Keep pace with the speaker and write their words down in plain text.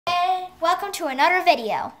welcome to another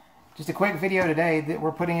video. Just a quick video today that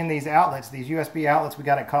we're putting in these outlets, these USB outlets we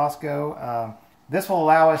got at Costco. This will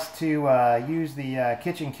allow us to use the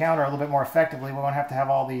kitchen counter a little bit more effectively. We won't have to have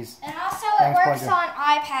all these. And also it works on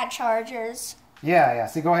iPad chargers. Yeah.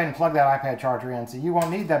 So go ahead and plug that iPad charger in. So you won't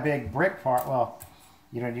need that big brick part. Well,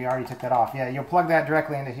 you already took that off. Yeah, you'll plug that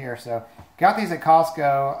directly into here. So got these at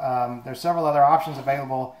Costco. There's several other options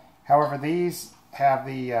available. However, these have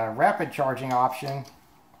the rapid charging option,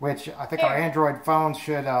 which I think our Android phones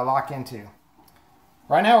should lock into.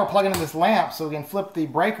 Right now we're plugging in this lamp so we can flip the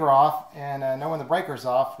breaker off and know when the breaker's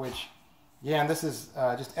off, which, yeah, and this is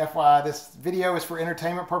just FYI, this video is for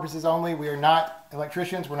entertainment purposes only. We are not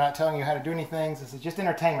electricians. We're not telling you how to do anything. This is just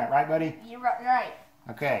entertainment, right, buddy? You're right.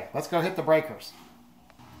 Okay, let's go hit the breakers.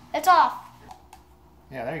 It's off.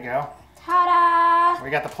 Yeah, there you go. Ta-da! We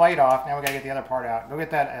got the plate off. Now we gotta get the other part out. Go get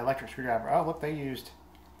that electric screwdriver. Oh, look,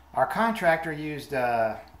 our contractor used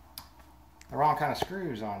the wrong kind of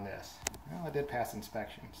screws on this. Well, it did pass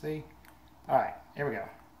inspection. See? All right, here we go.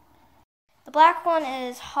 The black one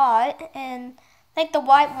is hot, and I think the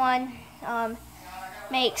white one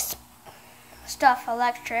makes stuff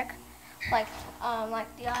electric, like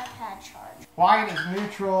the iPad charge. White is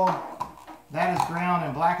neutral, that is ground,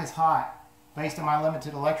 and black is hot, based on my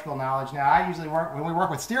limited electrical knowledge. Now, I usually when we work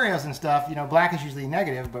with stereos and stuff, black is usually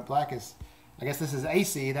negative, but black is, I guess this is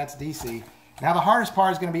AC, that's DC. Now, the hardest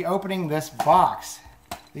part is going to be opening this box.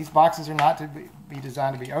 These boxes are not to be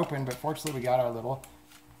designed to be open, but fortunately we got our little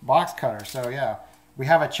box cutter. So yeah, we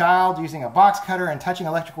have a child using a box cutter and touching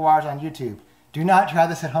electrical wires on YouTube. Do not try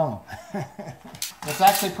this at home. It's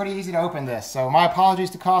actually pretty easy to open this. So my apologies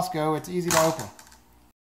to Costco, it's easy to open.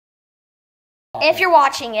 If you're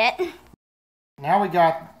watching it. Now we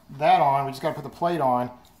got that on, we just got to put the plate on.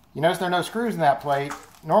 You notice there are no screws in that plate.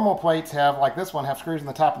 Normal plates have, like this one, have screws in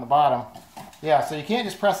the top and the bottom. Yeah, so you can't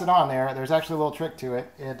just press it on there. There's actually a little trick to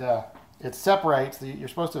it. It separates. You're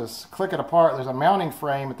supposed to click it apart. There's a mounting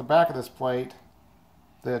frame at the back of this plate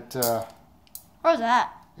that... Where's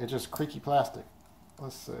that? It's just creaky plastic.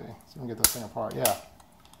 Let's see. So we can get this thing apart. Yeah.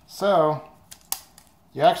 So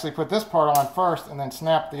you actually put this part on first and then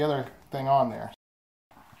snap the other thing on there.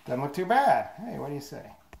 Doesn't look too bad. Hey, what do you say?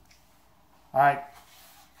 All right.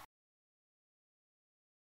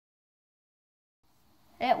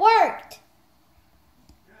 It worked.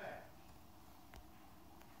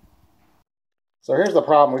 So here's the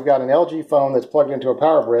problem. We've got an LG phone that's plugged into a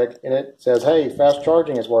power brick, and it says, hey, fast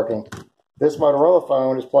charging is working. This Motorola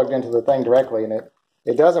phone is plugged into the thing directly, and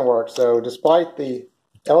it doesn't work. So despite the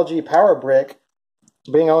LG power brick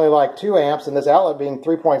being only like 2 amps and this outlet being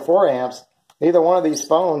 3.4 amps, neither one of these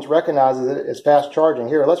phones recognizes it as fast charging.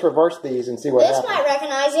 Here, let's reverse these and see what happens. This might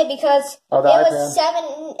recognize it because it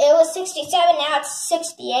was 67, now it's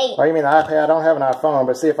 68. Oh, you mean the iPad? I don't have an iPhone,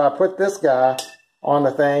 but see, if I put this guy on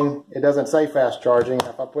the thing, it doesn't say fast charging.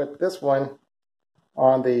 If I put this one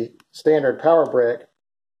on the standard power brick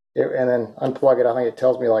and then unplug it, I think it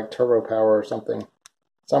tells me like turbo power or something.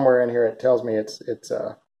 Somewhere in here it tells me it's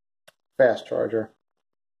a fast charger.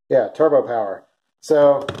 Yeah, turbo power.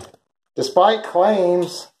 So despite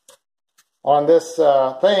claims on this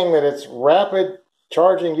thing that it's rapid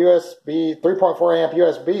charging USB, 3.4 amp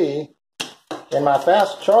USB, and my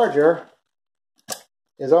fast charger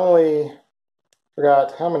is only,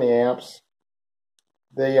 forgot how many amps.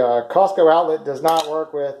 The Costco outlet does not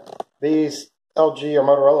work with these LG or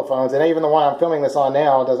Motorola phones, and even the one I'm filming this on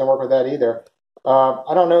now doesn't work with that either.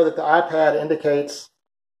 I don't know that the iPad indicates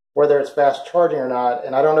whether it's fast charging or not,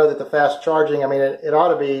 and I don't know that the fast charging, I mean, it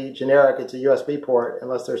ought to be generic. It's a USB port,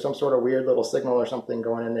 unless there's some sort of weird little signal or something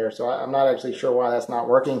going in there, so I'm not actually sure why that's not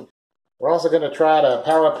working. We're also going to try to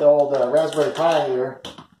power up the old Raspberry Pi here,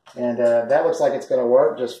 and that looks like it's going to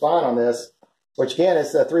work just fine on this. Which again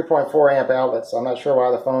is a 3.4 amp outlet, so I'm not sure why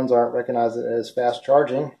the phones aren't recognizing it as fast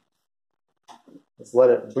charging. Let's let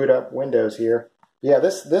it boot up Windows here. Yeah,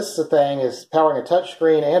 this thing is powering a touch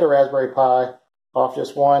screen and a Raspberry Pi off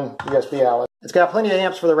just one USB outlet. It's got plenty of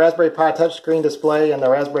amps for the Raspberry Pi touchscreen display and the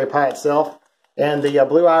Raspberry Pi itself. And the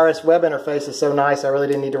Blue Iris web interface is so nice, I really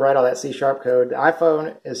didn't need to write all that C# code. The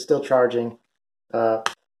iPhone is still charging.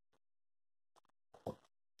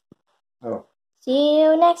 See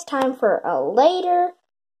you next time for a later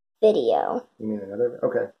video. You mean another?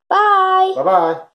 Okay. Bye. Bye-bye.